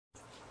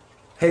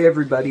Hey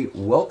everybody,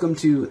 welcome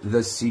to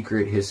The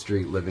Secret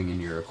History Living in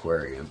Your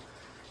Aquarium.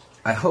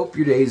 I hope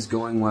your day is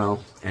going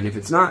well, and if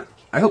it's not,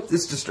 I hope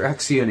this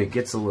distracts you and it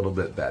gets a little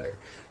bit better.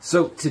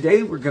 So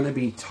today we're going to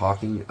be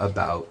talking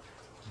about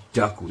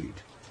duckweed.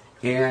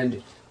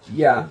 And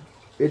yeah,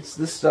 it's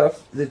the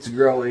stuff that's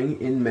growing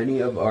in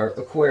many of our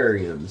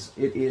aquariums.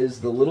 It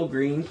is the little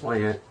green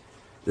plant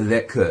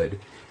that could.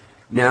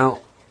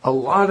 Now, a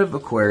lot of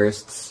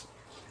aquarists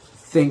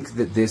think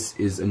that this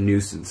is a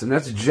nuisance, and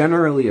that's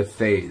generally a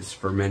phase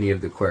for many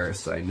of the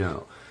aquarists I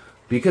know,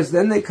 because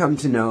then they come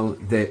to know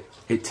that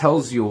it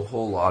tells you a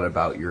whole lot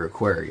about your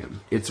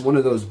aquarium. It's one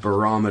of those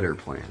barometer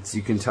plants.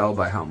 You can tell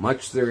by how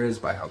much there is,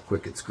 by how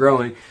quick it's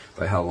growing,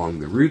 by how long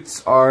the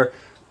roots are,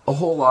 a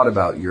whole lot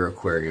about your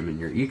aquarium and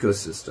your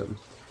ecosystem.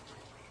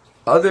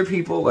 Other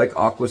people, like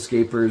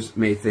aquascapers,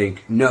 may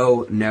think,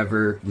 no,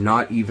 never,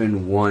 not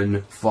even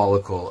one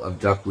follicle of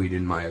duckweed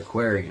in my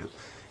aquarium.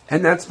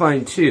 And that's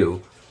fine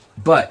too.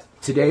 But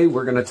today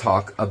we're going to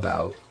talk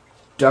about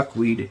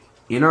duckweed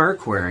in our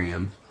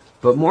aquarium,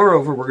 but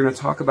moreover we're going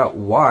to talk about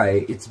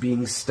why it's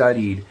being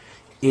studied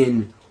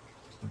in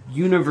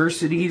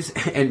universities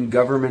and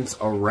governments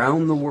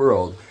around the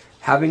world,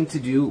 having to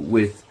do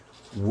with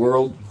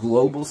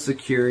global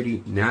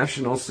security,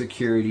 national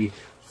security,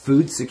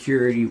 food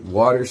security,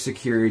 water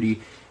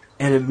security,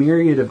 and a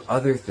myriad of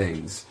other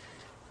things.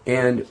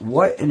 And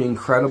what an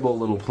incredible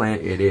little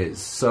plant it is.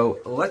 So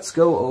let's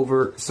go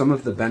over some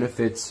of the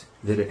benefits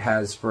that it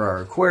has for our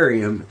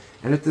aquarium,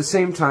 and at the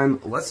same time,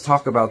 let's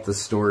talk about the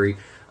story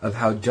of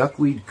how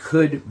duckweed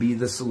could be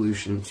the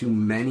solution to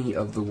many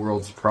of the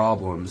world's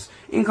problems,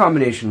 in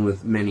combination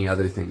with many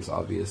other things,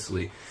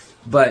 obviously.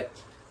 But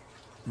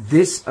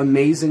this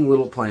amazing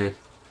little plant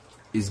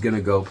is going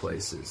to go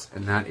places,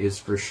 and that is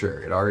for sure.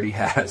 It already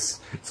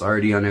has. It's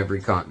already on every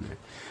continent.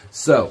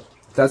 So,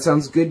 if that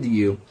sounds good to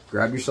you,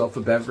 grab yourself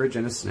a beverage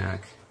and a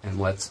snack, and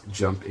let's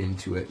jump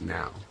into it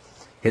now.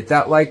 Hit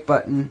that like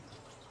button,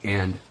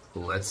 and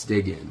let's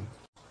dig in.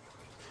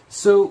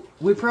 So,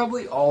 we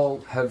probably all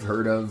have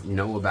heard of,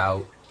 know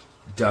about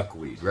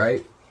duckweed,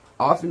 right?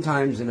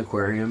 Oftentimes in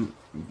aquarium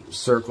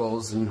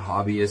circles and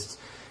hobbyists,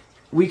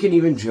 we can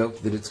even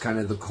joke that it's kind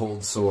of the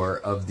cold sore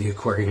of the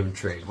aquarium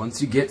trade.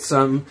 Once you get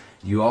some,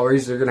 you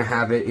always are going to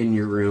have it in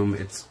your room.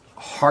 It's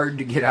hard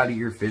to get out of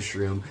your fish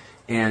room,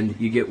 and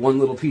you get one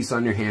little piece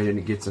on your hand and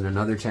it gets in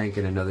another tank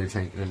and another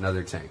tank and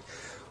another tank.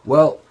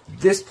 Well,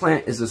 this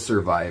plant is a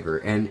survivor,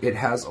 and it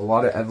has a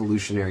lot of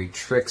evolutionary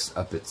tricks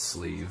up its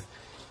sleeve.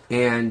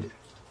 And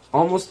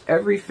almost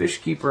every fish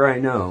keeper I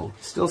know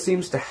still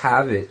seems to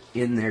have it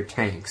in their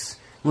tanks,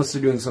 unless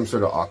they're doing some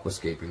sort of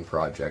aquascaping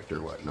project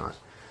or whatnot.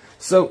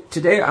 So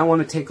today I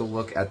want to take a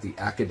look at the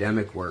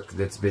academic work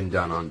that's been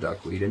done on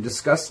duckweed and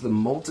discuss the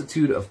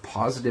multitude of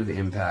positive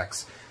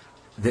impacts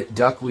that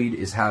duckweed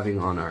is having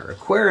on our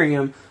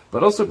aquarium,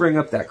 but also bring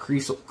up that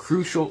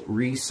crucial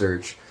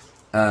research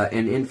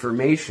and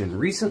information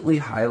recently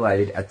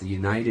highlighted at the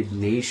United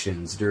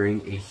Nations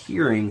during a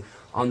hearing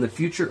on the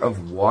future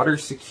of water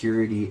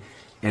security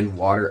and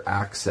water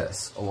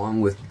access,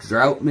 along with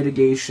drought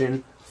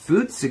mitigation,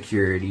 food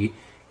security,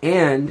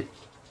 and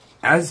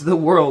as the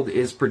world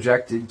is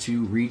projected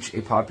to reach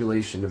a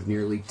population of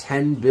nearly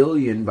 10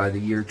 billion by the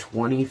year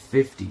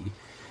 2050,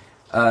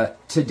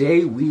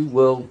 today we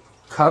will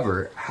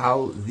cover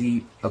how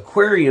the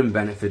aquarium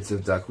benefits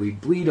of duckweed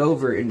bleed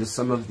over into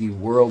some of the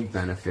world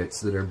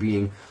benefits that are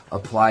being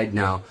applied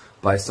now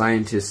by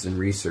scientists and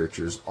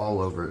researchers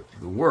all over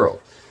the world.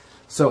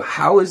 So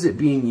how is it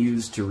being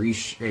used to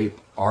reshape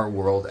our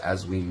world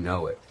as we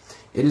know it?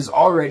 It is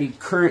already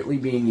currently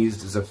being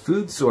used as a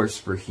food source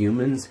for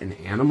humans and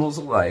animals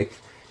alike.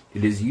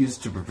 It is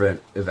used to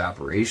prevent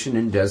evaporation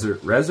in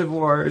desert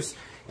reservoirs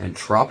and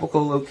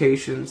tropical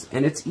locations,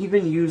 and it's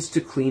even used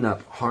to clean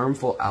up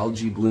harmful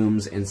algae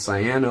blooms and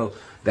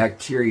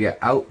cyanobacteria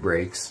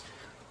outbreaks,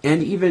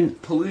 and even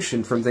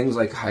pollution from things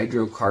like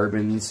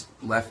hydrocarbons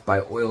left by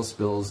oil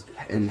spills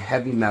and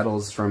heavy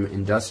metals from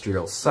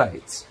industrial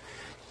sites.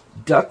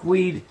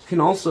 Duckweed can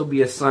also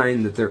be a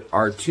sign that there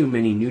are too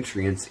many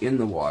nutrients in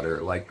the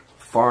water, like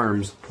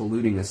farms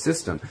polluting a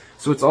system,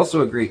 so it's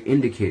also a great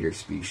indicator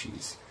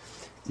species.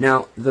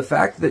 Now, the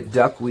fact that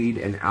duckweed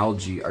and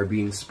algae are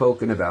being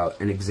spoken about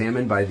and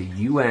examined by the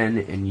UN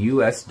and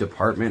US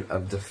Department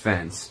of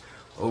Defense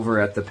over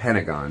at the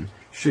Pentagon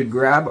should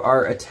grab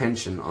our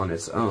attention on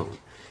its own.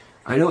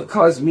 I know it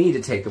caused me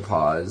to take a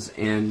pause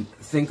and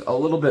think a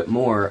little bit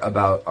more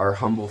about our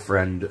humble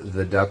friend,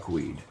 the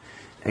duckweed.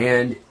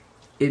 And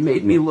it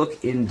made me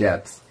look in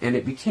depth, and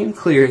it became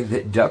clear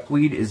that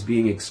duckweed is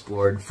being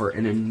explored for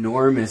an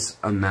enormous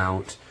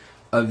amount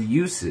of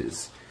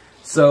uses.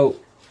 So,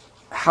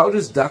 how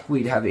does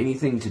duckweed have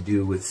anything to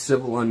do with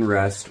civil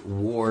unrest,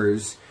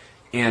 wars,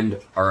 and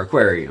our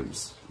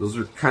aquariums? Those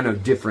are kind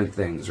of different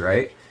things,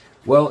 right?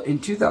 Well, in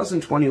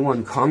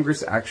 2021,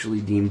 Congress actually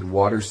deemed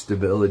water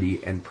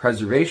stability and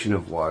preservation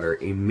of water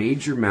a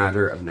major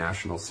matter of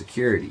national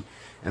security.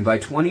 And by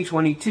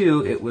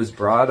 2022, it was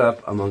brought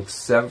up amongst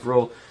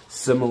several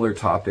similar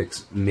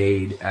topics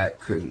made at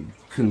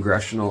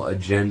congressional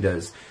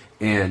agendas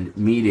and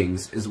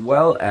meetings, as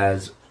well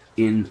as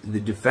in the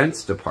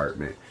Defense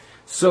Department.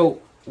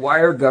 So why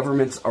are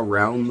governments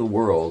around the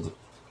world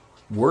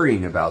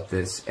worrying about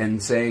this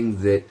and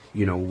saying that,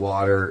 you know,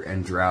 water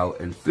and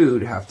drought and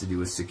food have to do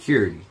with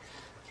security?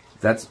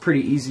 That's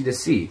pretty easy to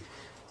see.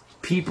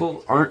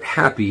 People aren't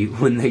happy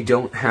when they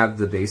don't have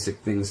the basic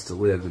things to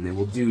live, and they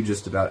will do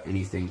just about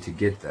anything to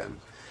get them.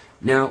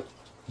 Now,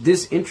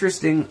 this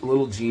interesting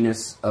little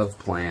genus of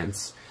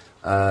plants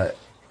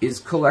is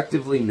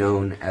collectively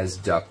known as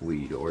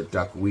duckweed or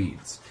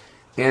duckweeds.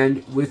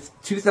 And with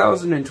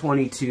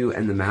 2022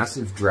 and the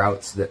massive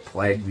droughts that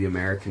plagued the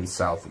American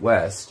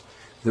Southwest,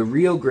 the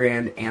Rio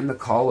Grande and the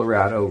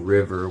Colorado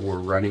River were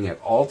running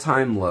at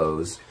all-time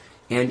lows,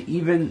 and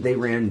even they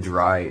ran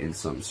dry in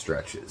some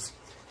stretches.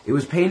 It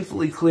was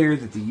painfully clear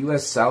that the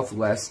U.S.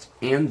 Southwest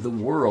and the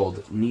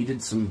world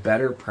needed some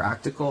better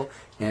practical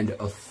and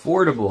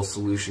affordable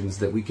solutions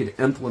that we could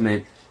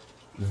implement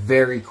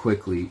very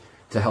quickly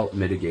to help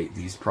mitigate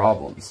these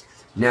problems.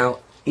 Now,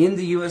 in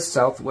the U.S.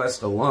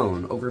 Southwest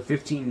alone, over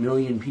 15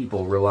 million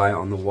people rely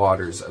on the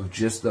waters of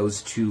just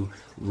those two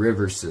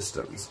river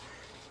systems.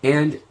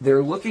 And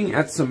they're looking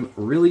at some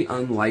really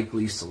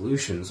unlikely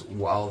solutions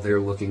while they're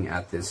looking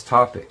at this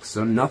topic.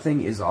 So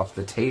nothing is off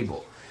the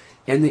table.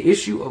 And the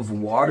issue of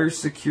water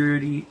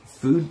security,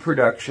 food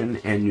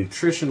production, and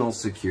nutritional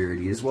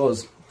security, as well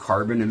as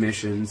carbon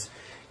emissions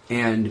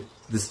and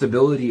the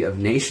stability of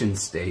nation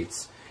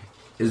states,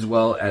 as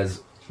well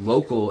as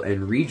local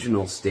and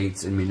regional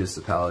states and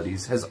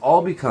municipalities, has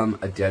all become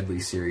a deadly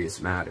serious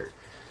matter.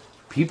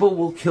 People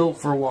will kill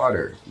for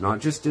water, not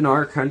just in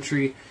our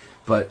country,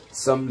 but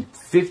some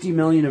 50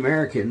 million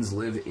Americans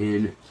live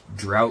in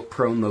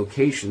drought-prone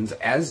locations,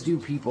 as do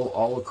people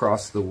all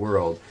across the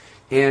world.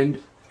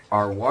 And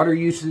our water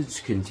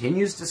usage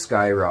continues to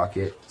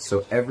skyrocket,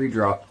 so every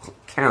drop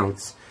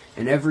counts,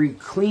 and every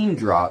clean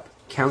drop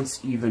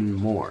counts even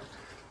more.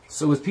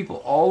 So with people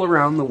all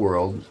around the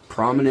world,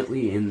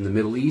 prominently in the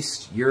Middle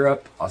East,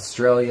 Europe,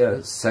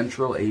 Australia,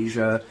 Central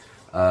Asia,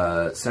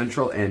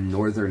 Central and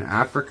Northern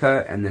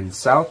Africa, and then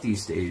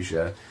Southeast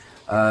Asia,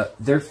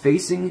 they're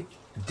facing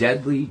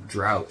deadly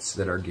droughts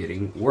that are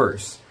getting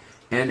worse.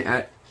 And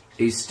at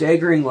a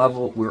staggering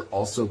level, we're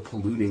also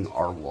polluting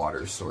our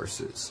water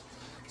sources.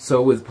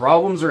 So with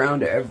problems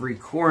around every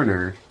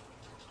corner,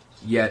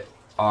 yet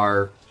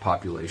our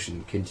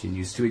population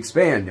continues to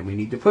expand, and we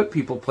need to put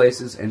people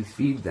places and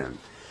feed them.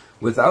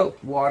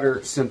 Without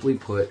water, simply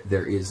put,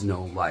 there is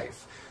no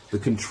life. The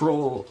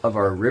control of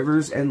our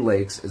rivers and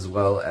lakes, as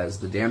well as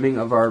the damming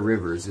of our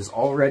rivers, is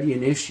already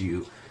an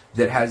issue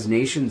that has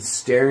nations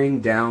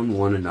staring down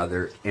one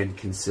another and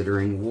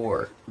considering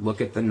war.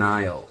 Look at the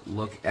Nile,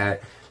 look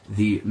at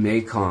the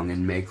Mekong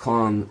and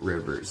Mekong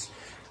rivers,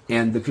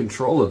 and the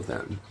control of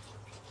them.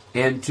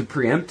 And to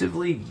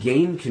preemptively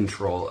gain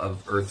control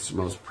of Earth's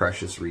most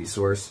precious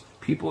resource,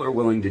 people are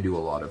willing to do a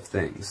lot of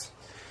things.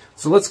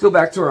 So let's go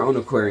back to our own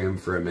aquarium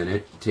for a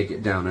minute, take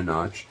it down a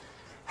notch.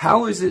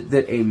 How is it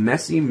that a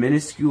messy,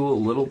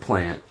 minuscule little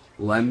plant,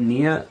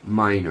 Lemna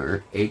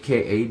minor,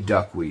 aka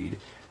duckweed,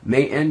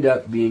 may end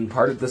up being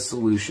part of the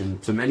solution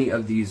to many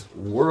of these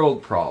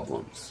world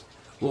problems?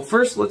 Well,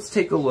 first let's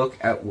take a look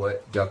at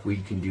what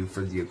duckweed can do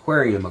for the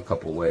aquarium a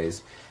couple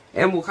ways,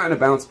 and we'll kind of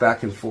bounce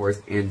back and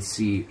forth and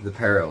see the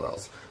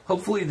parallels.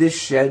 Hopefully this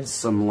sheds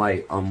some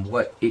light on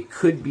what it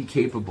could be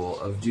capable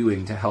of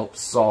doing to help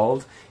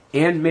solve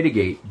and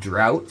mitigate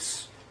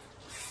droughts,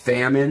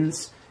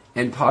 famines,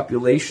 and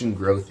population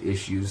growth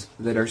issues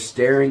that are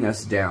staring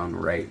us down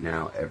right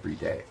now every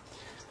day.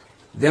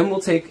 Then we'll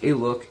take a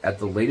look at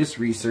the latest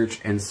research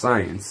and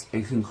science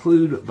and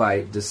conclude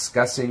by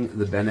discussing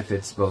the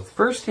benefits both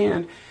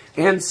firsthand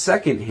and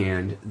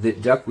secondhand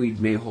that duckweed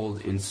may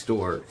hold in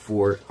store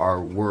for our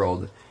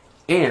world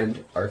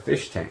and our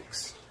fish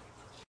tanks.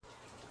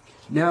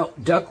 Now,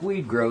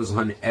 duckweed grows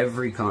on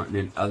every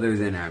continent other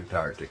than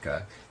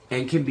Antarctica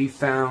and can be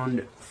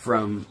found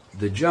from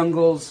the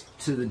jungles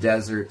to the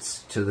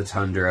deserts to the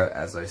tundra,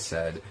 as I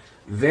said.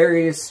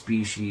 Various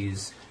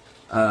species,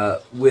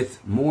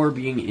 with more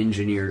being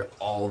engineered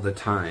all the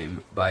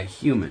time by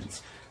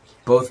humans,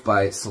 both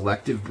by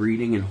selective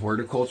breeding and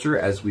horticulture,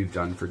 as we've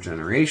done for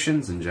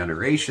generations and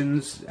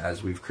generations,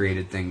 as we've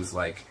created things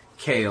like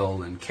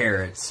kale and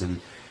carrots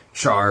and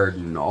chard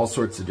and all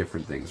sorts of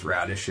different things,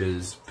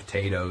 radishes,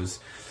 potatoes,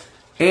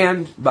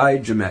 and by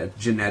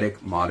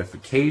genetic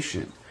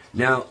modification.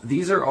 Now,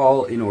 these are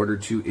all in order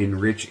to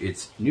enrich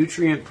its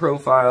nutrient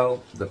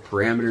profile, the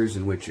parameters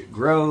in which it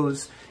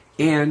grows,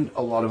 and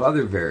a lot of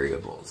other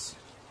variables.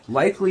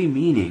 Likely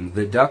meaning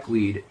the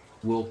duckweed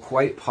will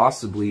quite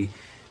possibly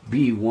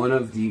be one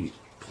of the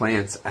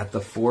plants at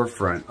the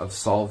forefront of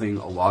solving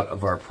a lot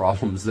of our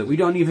problems that we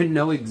don't even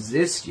know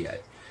exist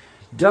yet.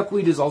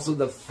 Duckweed is also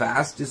the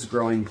fastest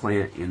growing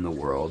plant in the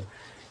world,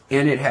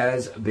 and it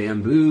has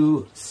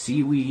bamboo,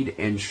 seaweed,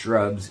 and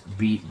shrubs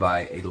beat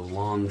by a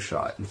long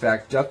shot. In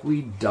fact,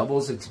 duckweed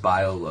doubles its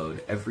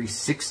bioload every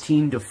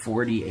 16 to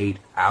 48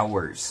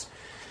 hours.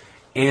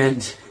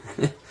 And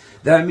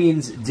that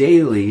means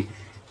daily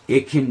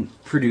it can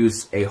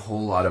produce a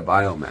whole lot of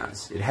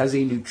biomass. It has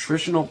a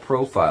nutritional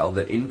profile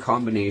that, in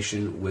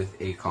combination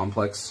with a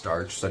complex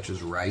starch such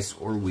as rice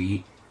or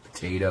wheat,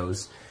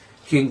 potatoes,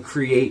 can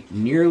create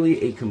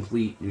nearly a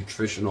complete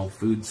nutritional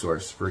food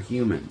source for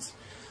humans,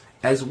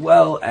 as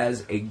well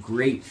as a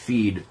great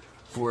feed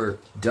for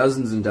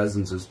dozens and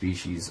dozens of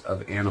species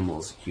of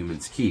animals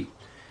humans keep.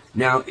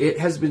 Now, it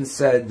has been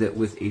said that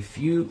with a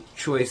few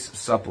choice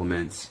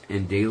supplements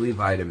and daily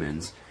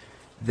vitamins,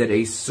 that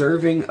a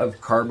serving of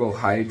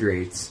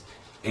carbohydrates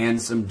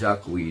and some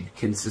duckweed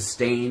can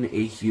sustain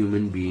a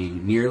human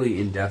being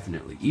nearly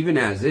indefinitely, even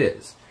as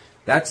is.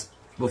 That's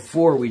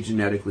before we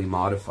genetically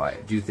modify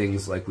it, do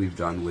things like we've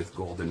done with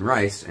golden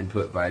rice and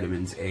put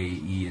vitamins A,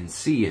 E, and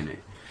C in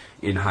it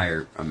in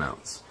higher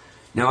amounts.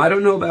 Now, I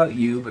don't know about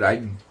you, but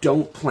I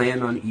don't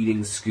plan on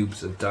eating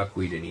scoops of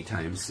duckweed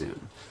anytime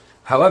soon.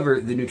 However,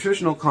 the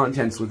nutritional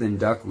contents within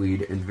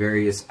duckweed and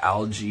various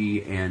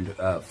algae and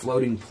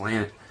floating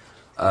plant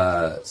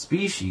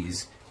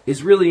species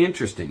is really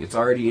interesting. It's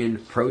already in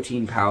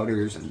protein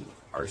powders and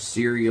our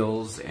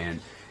cereals,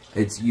 and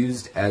it's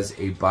used as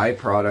a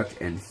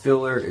byproduct and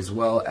filler, as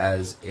well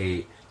as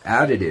a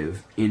additive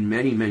in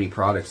many, many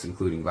products,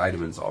 including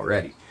vitamins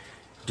already.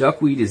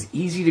 Duckweed is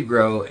easy to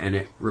grow, and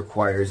it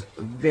requires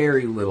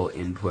very little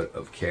input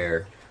of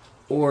care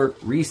or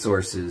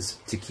resources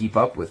to keep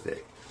up with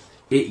it.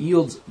 It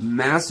yields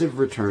massive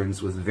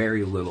returns with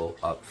very little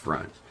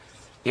upfront.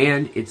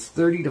 And it's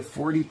 30 to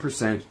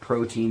 40%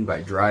 protein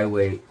by dry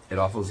weight. It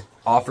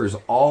offers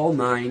all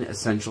 9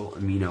 essential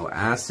amino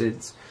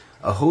acids,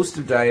 a host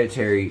of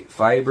dietary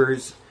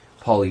fibers,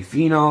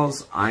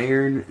 polyphenols,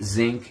 iron,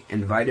 zinc,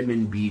 and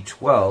vitamin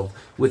B12,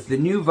 with the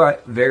new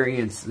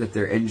variants that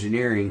they're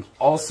engineering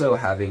also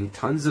having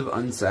tons of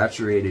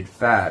unsaturated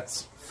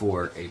fats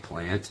for a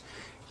plant,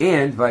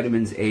 and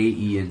vitamins A,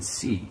 E, and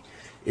C.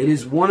 It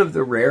is one of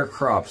the rare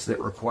crops that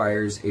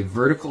requires a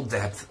vertical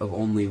depth of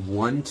only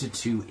 1 to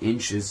 2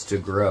 inches to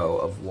grow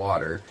of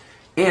water,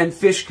 and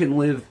fish can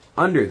live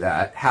under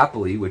that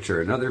happily, which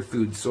are another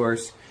food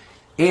source.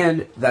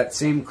 And that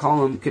same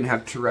column can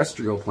have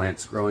terrestrial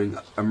plants growing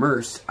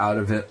immersed out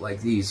of it,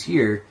 like these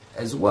here,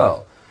 as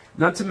well.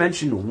 Not to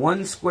mention,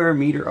 1 square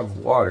meter of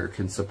water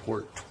can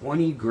support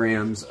 20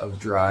 grams of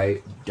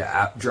dried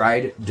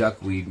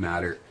duckweed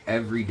matter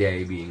every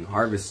day being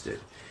harvested.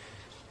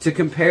 To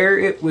compare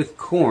it with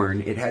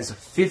corn, it has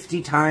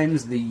 50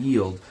 times the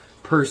yield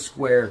per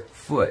square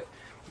foot.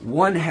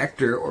 1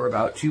 hectare, or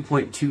about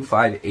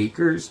 2.25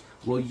 acres,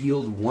 will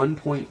yield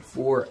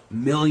 1.4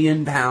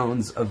 million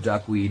pounds of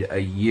duckweed a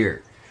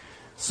year.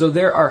 So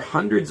there are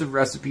hundreds of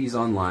recipes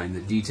online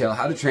that detail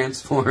how to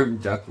transform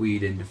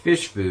duckweed into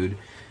fish food,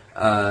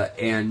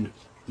 and,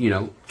 you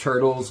know,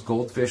 turtles,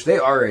 goldfish, they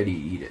already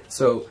eat it.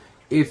 So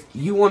if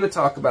you want to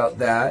talk about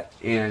that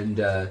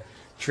and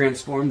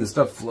transform the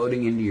stuff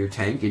floating into your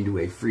tank into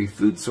a free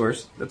food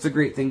source, that's a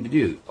great thing to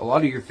do. A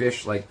lot of your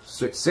fish, like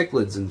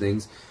cichlids and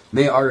things,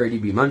 may already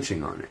be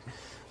munching on it.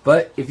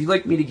 But if you'd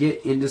like me to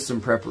get into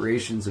some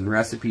preparations and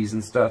recipes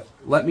and stuff,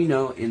 let me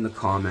know in the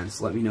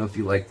comments. Let me know if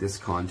you like this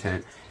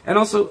content. And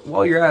also,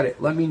 while you're at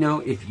it, let me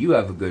know if you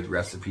have a good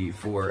recipe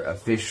for a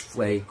fish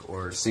flake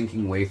or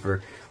sinking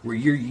wafer where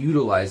you're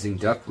utilizing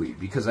duckweed,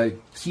 because I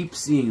keep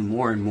seeing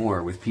more and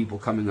more with people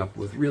coming up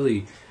with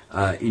really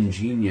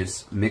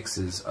ingenious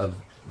mixes of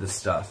the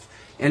stuff.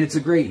 And it's a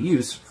great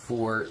use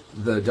for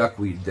the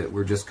duckweed that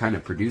we're just kind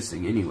of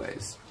producing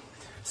anyways.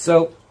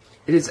 So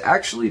it has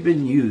actually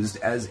been used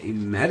as a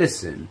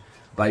medicine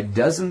by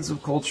dozens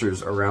of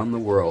cultures around the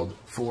world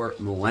for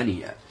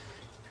millennia.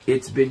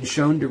 It's been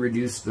shown to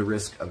reduce the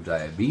risk of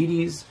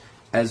diabetes,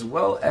 as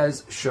well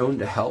as shown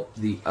to help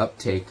the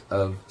uptake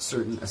of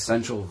certain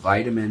essential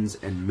vitamins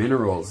and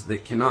minerals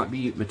that cannot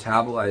be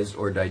metabolized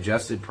or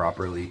digested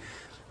properly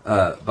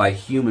by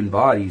human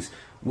bodies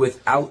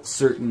without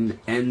certain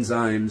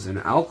enzymes and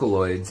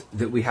alkaloids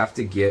that we have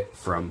to get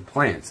from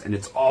plants. And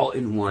it's all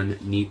in one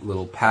neat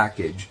little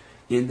package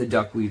in the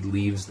duckweed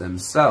leaves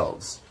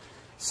themselves.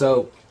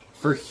 So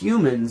for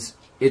humans,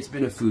 it's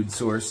been a food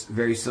source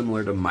very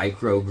similar to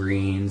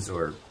microgreens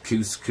or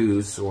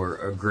couscous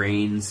or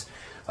grains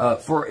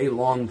for a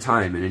long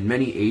time. And in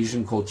many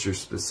Asian cultures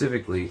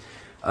specifically,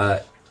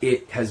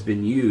 it has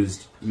been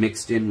used,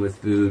 mixed in with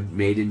food,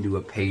 made into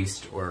a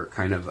paste or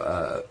kind of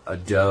a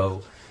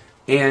dough.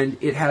 And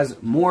it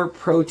has more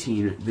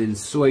protein than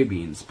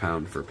soybeans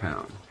pound for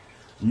pound.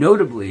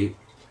 Notably,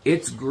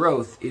 its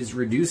growth is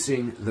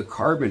reducing the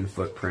carbon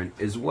footprint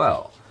as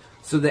well.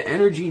 So the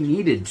energy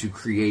needed to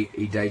create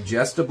a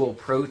digestible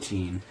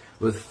protein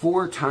with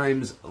 4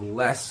 times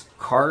less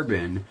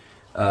carbon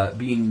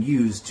being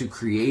used to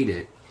create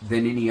it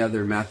than any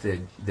other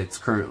method that's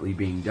currently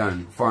being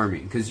done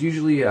farming. Because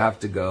usually you have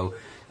to go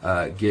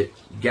get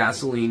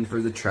gasoline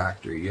for the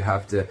tractor, you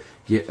have to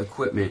get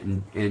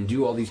equipment and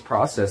do all these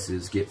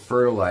processes, get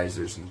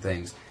fertilizers and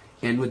things.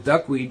 And with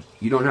duckweed,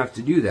 you don't have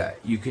to do that.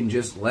 You can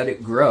just let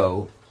it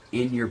grow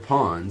in your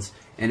ponds,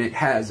 and it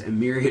has a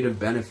myriad of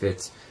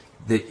benefits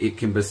that it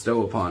can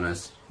bestow upon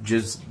us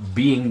just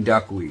being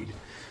duckweed.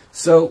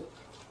 So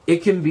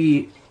it can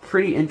be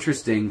pretty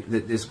interesting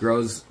that this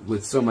grows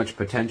with so much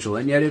potential,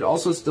 and yet it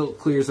also still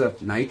clears up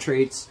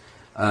nitrates,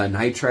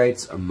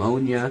 nitrites,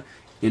 ammonia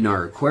in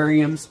our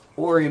aquariums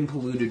or in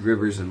polluted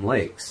rivers and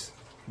lakes.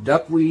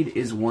 Duckweed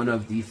is one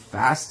of the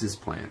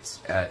fastest plants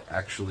at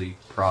actually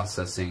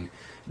processing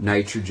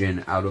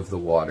nitrogen out of the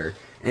water,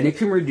 and it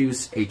can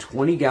reduce a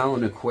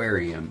 20-gallon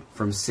aquarium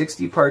from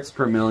 60 parts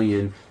per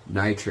million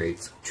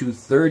nitrates to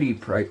 30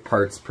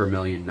 parts per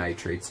million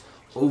nitrates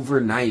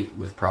overnight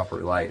with proper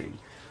lighting.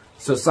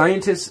 So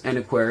scientists and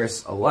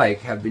aquarists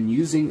alike have been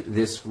using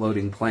this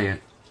floating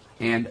plant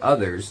and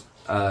others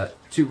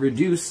to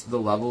reduce the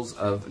levels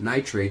of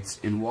nitrates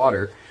in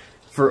water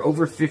for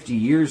over 50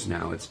 years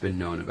now, it's been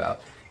known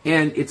about.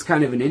 And it's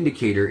kind of an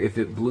indicator, if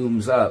it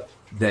blooms up,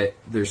 that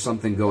there's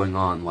something going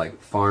on, like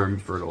farm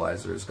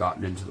fertilizer has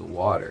gotten into the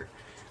water.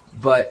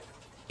 But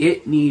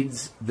it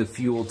needs the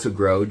fuel to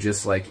grow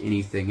just like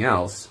anything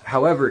else.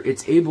 However,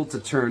 it's able to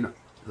turn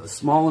a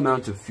small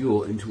amount of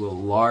fuel into a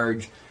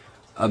large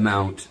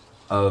amount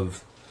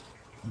of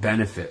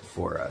benefit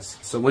for us.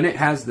 So when it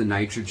has the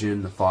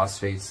nitrogen, the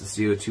phosphates, the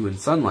CO2, and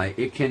sunlight,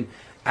 it can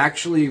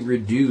actually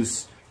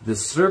reduce the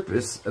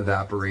surface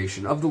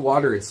evaporation of the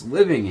water it's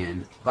living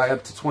in by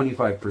up to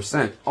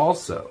 25%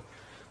 also.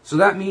 So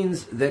that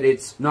means that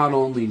it's not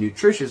only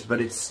nutritious, but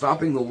it's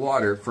stopping the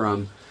water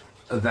from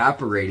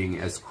evaporating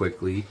as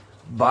quickly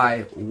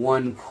by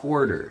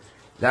 1/4.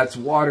 That's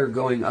water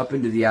going up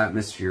into the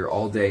atmosphere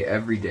all day,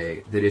 every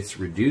day, that it's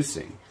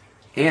reducing.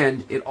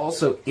 And it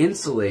also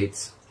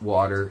insulates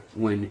water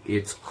when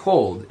it's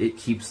cold. It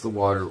keeps the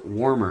water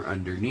warmer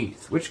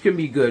underneath, which can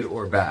be good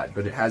or bad,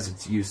 but it has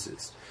its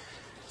uses.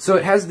 So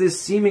it has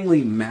this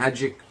seemingly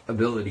magic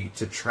ability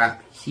to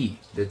trap heat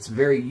that's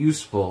very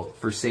useful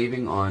for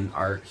saving on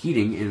our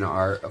heating in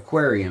our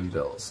aquarium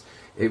bills.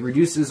 It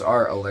reduces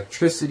our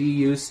electricity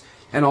use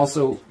and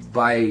also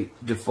by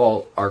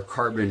default our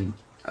carbon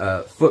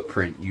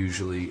footprint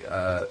usually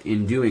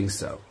in doing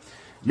so.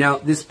 Now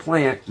this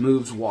plant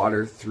moves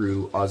water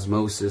through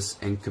osmosis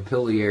and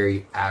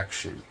capillary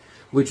action,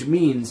 which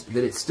means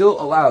that it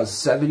still allows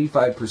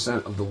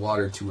 75% of the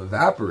water to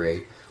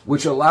evaporate,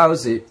 which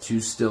allows it to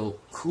still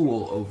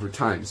cool over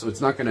time. So it's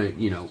not going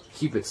to,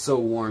 keep it so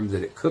warm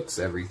that it cooks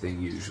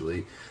everything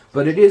usually.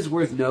 But it is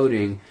worth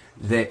noting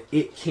that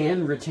it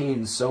can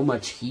retain so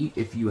much heat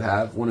if you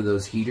have one of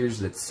those heaters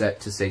that's set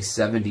to, say,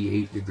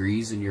 78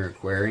 degrees in your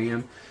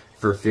aquarium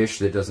for fish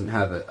that doesn't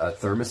have a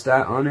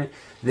thermostat on it,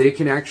 that it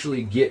can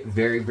actually get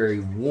very, very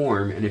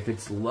warm. And if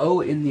it's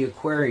low in the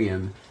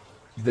aquarium,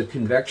 the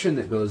convection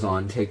that goes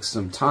on takes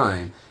some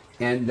time,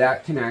 and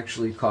that can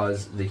actually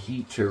cause the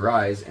heat to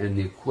rise, and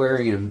the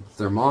aquarium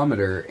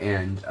thermometer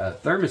and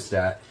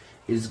thermostat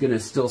is going to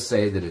still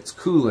say that it's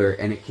cooler,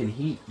 and it can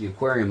heat the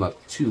aquarium up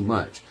too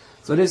much.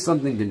 So it is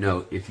something to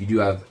note if you do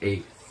have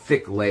a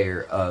thick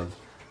layer of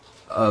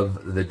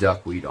the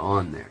duckweed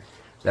on there.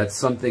 That's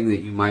something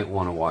that you might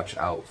want to watch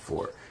out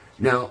for.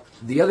 Now,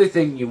 the other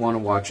thing you want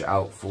to watch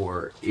out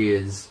for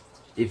is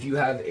if you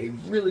have a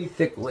really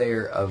thick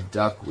layer of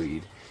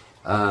duckweed,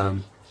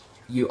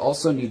 you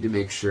also need to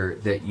make sure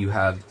that you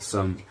have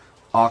some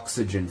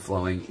oxygen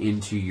flowing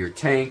into your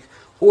tank,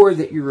 or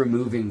that you're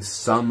removing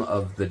some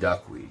of the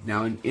duckweed.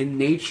 Now, in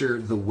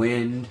nature, the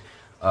wind,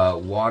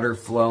 water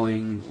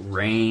flowing,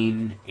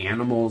 rain,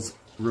 animals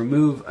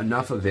remove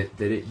enough of it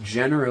that it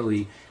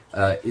generally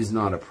is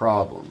not a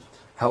problem.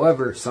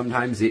 However,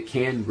 sometimes it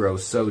can grow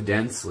so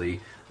densely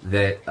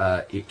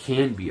that it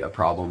can be a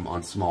problem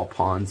on small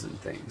ponds and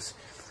things.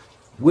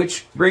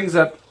 Which brings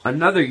up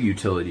another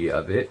utility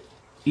of it,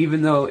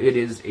 even though it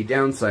is a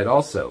downside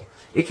also.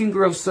 It can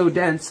grow so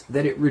dense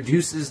that it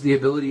reduces the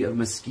ability of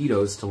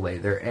mosquitoes to lay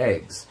their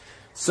eggs.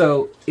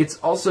 So it's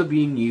also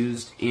being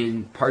used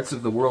in parts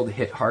of the world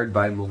hit hard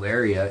by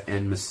malaria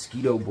and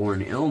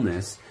mosquito-borne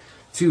illness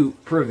to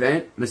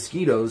prevent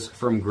mosquitoes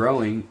from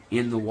growing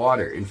in the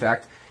water. In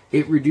fact,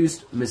 it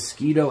reduced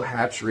mosquito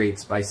hatch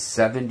rates by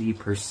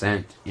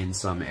 70% in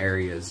some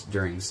areas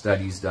during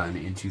studies done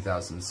in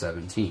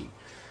 2017.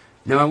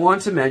 Now, I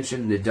want to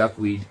mention that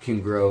duckweed can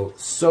grow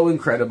so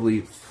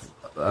incredibly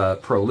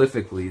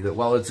prolifically that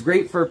while it's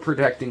great for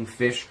protecting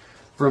fish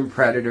from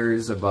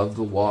predators above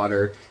the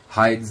water,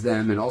 hides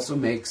them, and also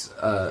makes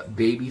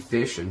baby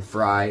fish and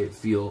fry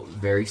feel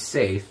very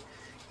safe,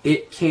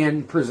 it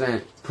can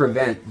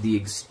prevent the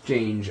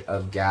exchange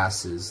of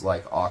gases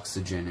like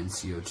oxygen and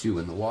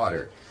CO2 in the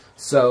water.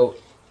 So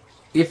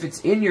if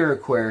it's in your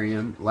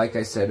aquarium, like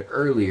I said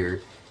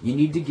earlier, you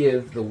need to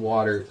give the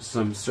water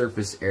some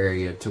surface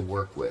area to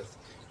work with.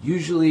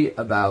 Usually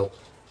about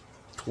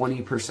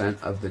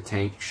 20% of the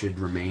tank should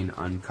remain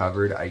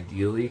uncovered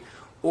ideally,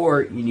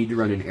 or you need to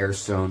run an air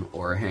stone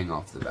or hang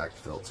off the back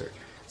filter.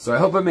 So I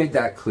hope I made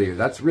that clear.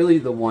 That's really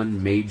the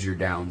one major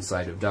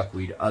downside of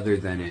duckweed other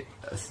than it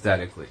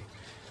aesthetically.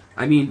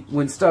 I mean,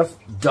 when stuff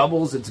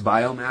doubles its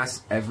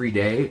biomass every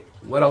day,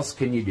 what else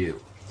can you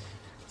do?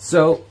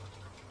 So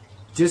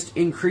just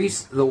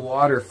increase the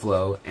water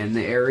flow and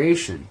the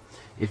aeration.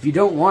 If you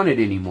don't want it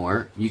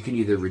anymore, you can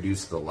either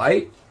reduce the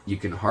light, you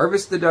can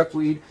harvest the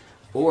duckweed,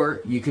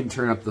 or you can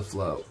turn up the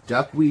flow.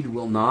 Duckweed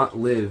will not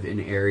live in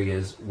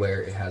areas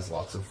where it has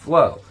lots of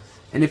flow.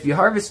 And if you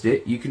harvest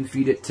it, you can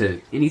feed it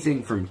to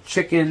anything from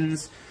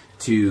chickens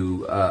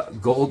to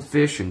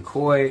goldfish and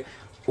koi,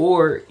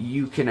 or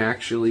you can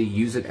actually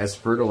use it as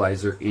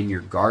fertilizer in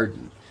your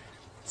garden.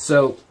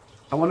 So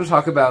I want to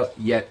talk about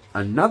yet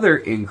another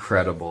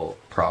incredible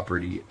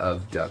property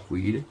of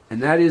duckweed,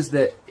 and that is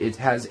that it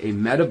has a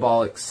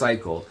metabolic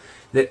cycle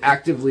that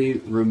actively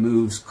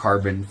removes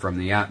carbon from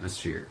the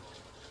atmosphere,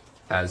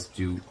 as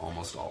do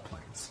almost all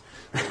plants,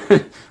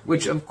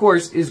 which of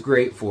course is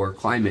great for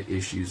climate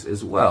issues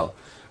as well.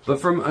 But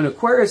from an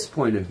aquarist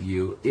point of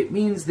view, it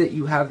means that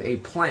you have a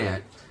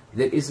plant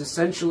that is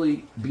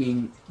essentially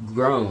being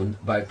grown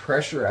by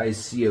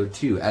pressurized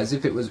CO2, as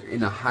if it was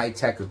in a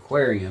high-tech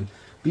aquarium,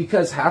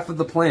 because half of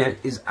the plant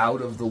is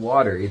out of the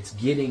water. It's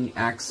getting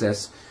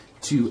access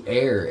to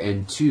air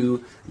and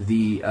to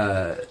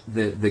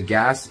the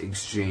gas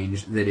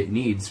exchange that it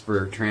needs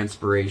for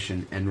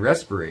transpiration and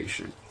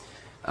respiration.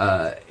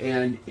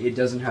 And it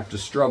doesn't have to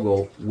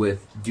struggle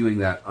with doing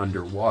that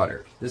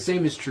underwater. The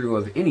same is true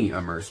of any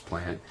immersed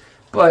plant,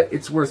 but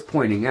it's worth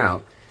pointing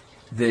out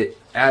that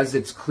as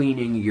it's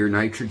cleaning your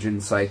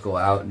nitrogen cycle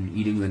out and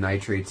eating the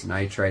nitrates and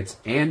nitrites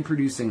and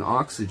producing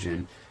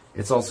oxygen,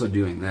 it's also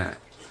doing that.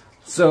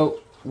 So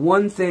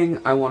one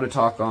thing I want to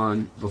talk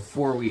on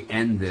before we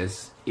end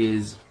this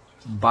is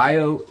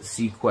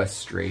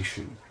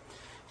biosequestration.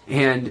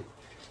 And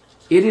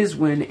it is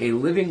when a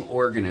living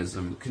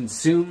organism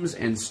consumes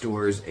and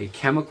stores a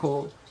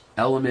chemical,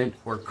 element,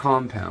 or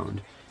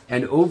compound,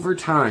 and over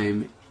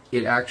time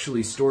it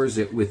actually stores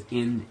it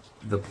within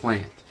the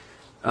plant.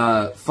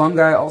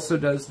 Fungi also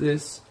does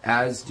this,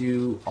 as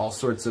do all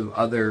sorts of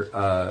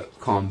other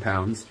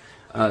compounds.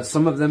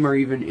 Some of them are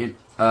even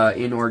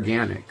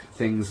inorganic,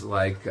 things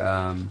like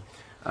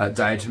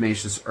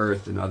diatomaceous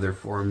earth and other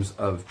forms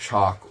of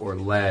chalk or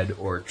lead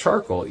or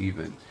charcoal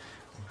even.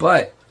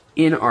 But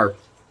in our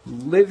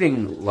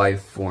living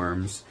life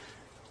forms,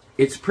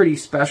 it's pretty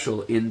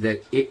special in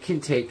that it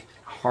can take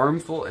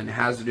harmful and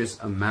hazardous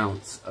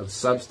amounts of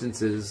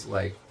substances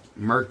like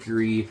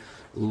mercury,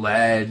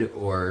 lead,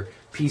 or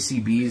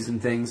PCBs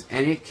and things,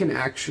 and it can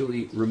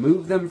actually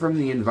remove them from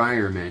the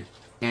environment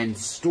and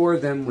store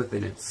them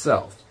within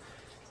itself.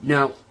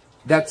 Now,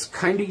 that's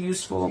kind of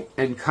useful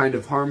and kind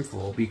of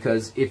harmful,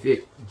 because if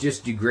it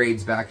just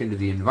degrades back into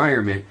the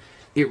environment,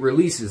 it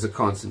releases a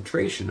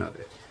concentration of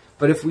it.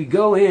 But if we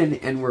go in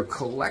and we're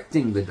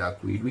collecting the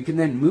duckweed, we can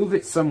then move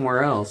it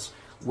somewhere else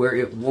where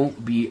it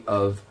won't be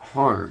of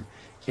harm.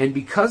 And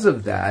because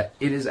of that,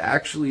 it has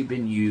actually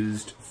been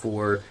used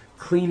for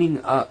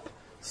cleaning up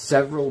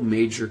several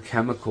major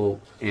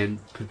chemical and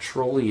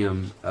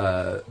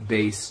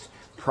petroleum-based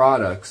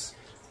products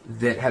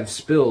that have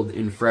spilled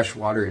in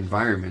freshwater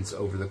environments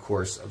over the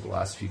course of the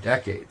last few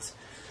decades.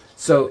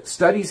 So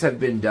studies have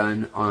been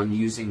done on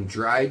using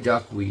dry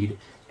duckweed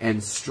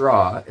and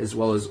straw, as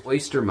well as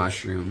oyster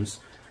mushrooms,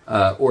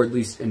 or at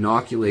least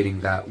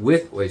inoculating that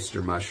with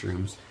oyster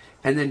mushrooms,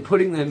 and then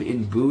putting them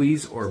in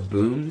buoys or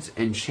booms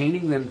and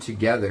chaining them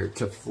together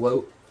to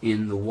float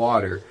in the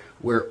water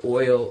where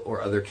oil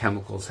or other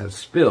chemicals have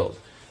spilled.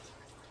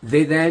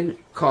 They then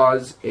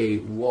cause a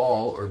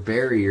wall or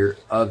barrier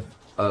of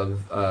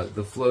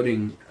the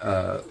floating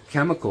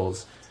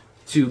chemicals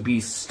to be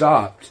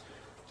stopped,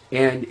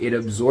 and it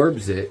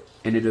absorbs it,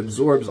 and it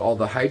absorbs all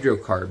the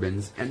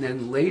hydrocarbons, and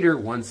then later,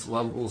 once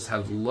levels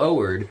have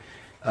lowered,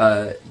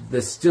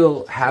 the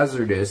still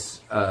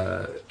hazardous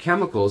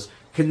chemicals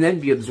can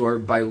then be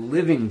absorbed by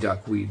living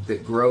duckweed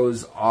that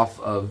grows off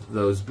of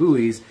those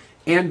buoys,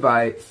 and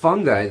by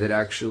fungi that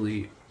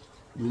actually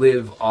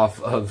live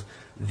off of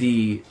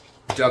the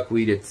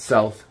duckweed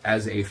itself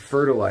as a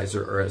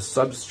fertilizer or a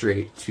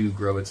substrate to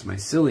grow its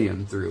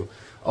mycelium through,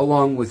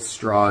 along with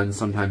straw and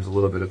sometimes a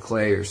little bit of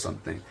clay or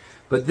something.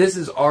 But this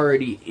is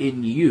already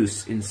in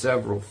use in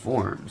several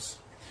forms,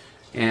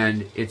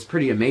 and it's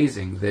pretty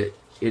amazing that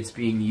it's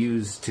being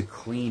used to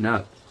clean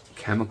up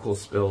chemical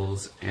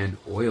spills and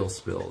oil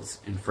spills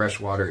in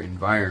freshwater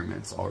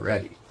environments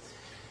already.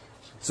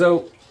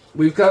 So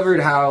we've covered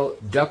how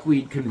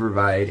duckweed can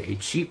provide a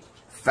cheap,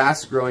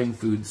 fast-growing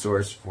food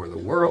source for the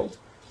world,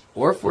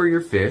 or for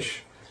your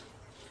fish,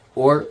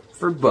 or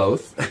for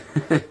both.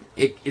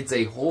 It's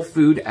a whole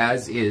food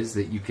as is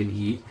that you can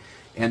eat,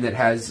 and that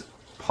has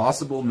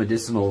possible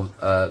medicinal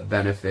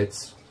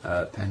benefits,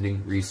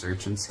 pending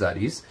research and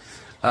studies.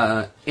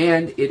 And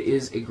it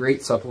is a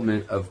great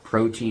supplement of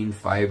protein,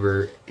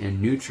 fiber,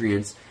 and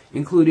nutrients,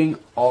 including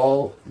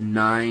all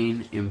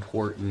 9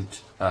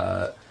 important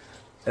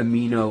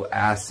amino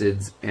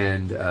acids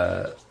and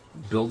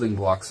building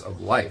blocks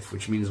of life,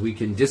 which means we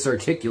can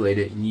disarticulate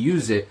it and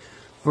use it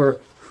for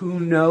who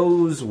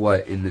knows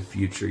what in the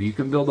future. You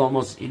can build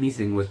almost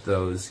anything with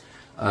those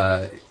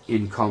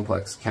in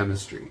complex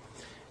chemistry.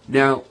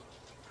 Now,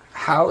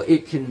 how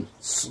it can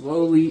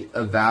slowly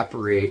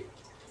evaporate,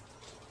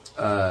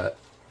 or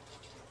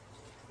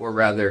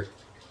rather,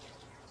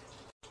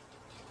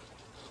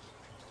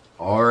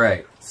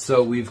 alright,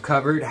 so we've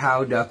covered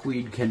how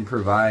duckweed can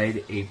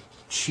provide a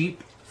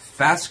cheap,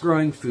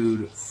 fast-growing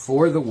food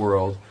for the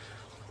world,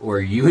 or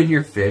you and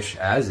your fish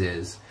as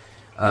is,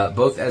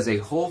 both as a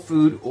whole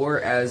food or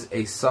as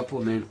a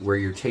supplement where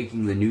you're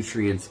taking the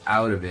nutrients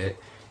out of it.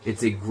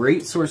 It's a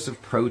great source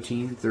of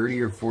protein, 30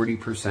 or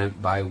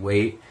 40% by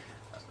weight,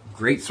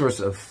 great source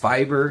of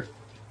fiber,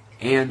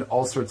 and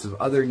all sorts of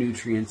other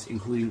nutrients,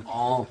 including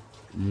all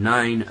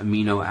 9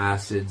 amino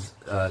acids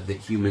that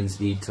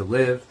humans need to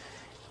live.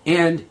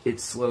 And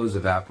it slows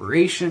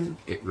evaporation,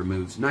 it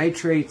removes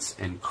nitrates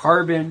and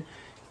carbon,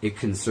 it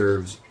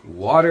conserves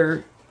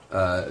water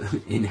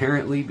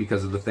inherently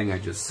because of the thing I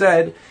just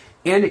said,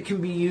 and it can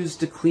be used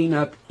to clean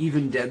up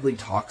even deadly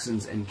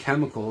toxins and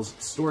chemicals,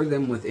 store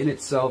them within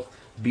itself,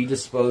 be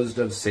disposed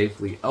of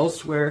safely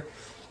elsewhere,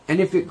 and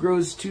if it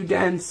grows too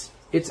dense,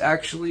 it's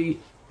actually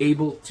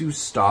able to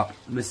stop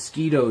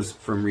mosquitoes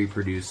from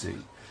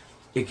reproducing.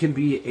 It can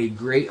be a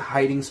great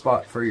hiding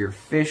spot for your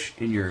fish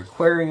in your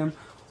aquarium,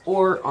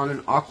 or on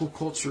an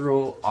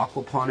aquacultural,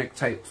 aquaponic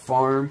type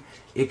farm.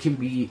 It can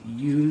be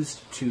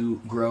used to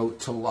grow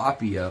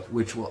tilapia,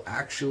 which will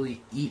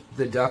actually eat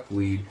the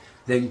duckweed,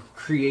 then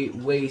create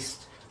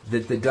waste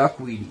that the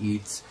duckweed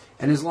eats.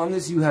 And as long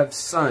as you have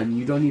sun,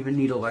 you don't even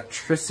need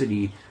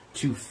electricity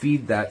to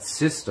feed that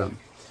system.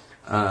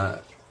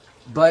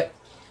 But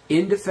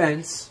in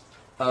defense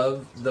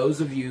of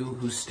those of you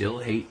who still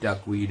hate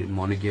duckweed and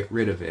want to get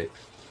rid of it,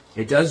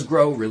 it does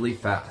grow really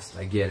fast.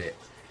 I get it.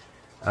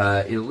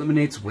 It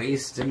eliminates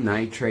waste and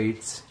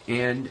nitrates,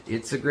 and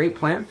it's a great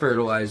plant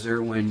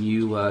fertilizer when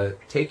you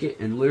take it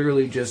and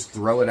literally just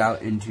throw it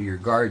out into your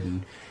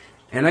garden.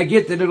 And I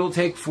get that it'll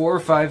take 4 or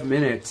 5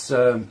 minutes,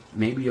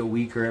 maybe a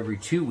week or every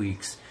 2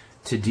 weeks,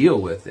 to deal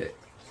with it.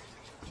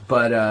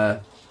 But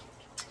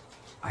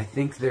I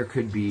think there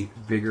could be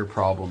bigger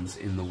problems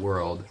in the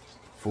world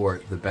for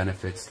the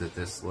benefits that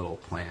this little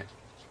plant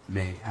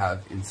may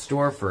have in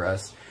store for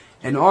us,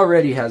 and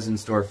already has in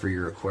store for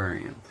your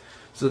aquarium.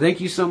 So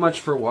thank you so much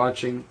for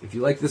watching. If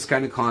you like this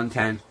kind of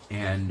content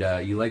and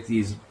you like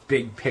these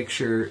big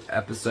picture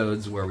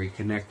episodes where we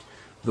connect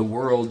the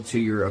world to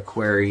your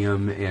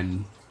aquarium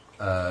and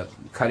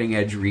cutting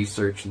edge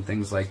research and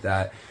things like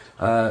that,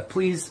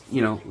 please,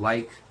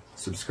 like,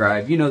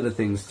 subscribe, the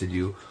things to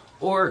do,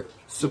 or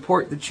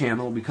support the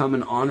channel, become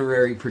an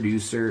honorary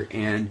producer,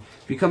 and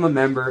become a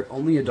member.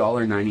 Only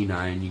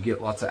 $1.99. You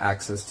get lots of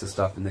access to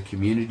stuff in the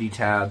community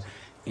tab.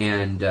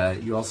 And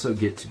you also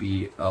get to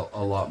be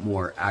a lot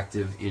more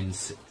active in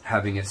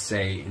having a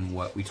say in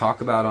what we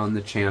talk about on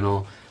the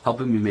channel,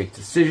 helping me make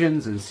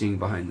decisions and seeing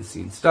behind the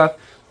scenes stuff.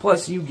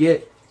 Plus, you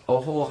get a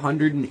whole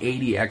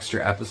 180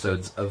 extra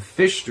episodes of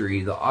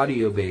Fishery, the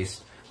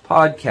audio-based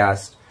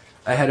podcast,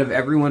 ahead of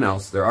everyone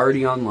else. They're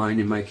already online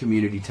in my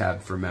community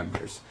tab for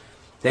members.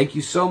 Thank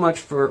you so much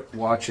for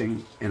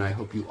watching, and I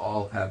hope you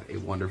all have a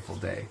wonderful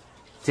day.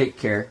 Take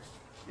care,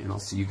 and I'll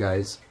see you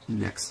guys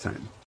next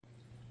time.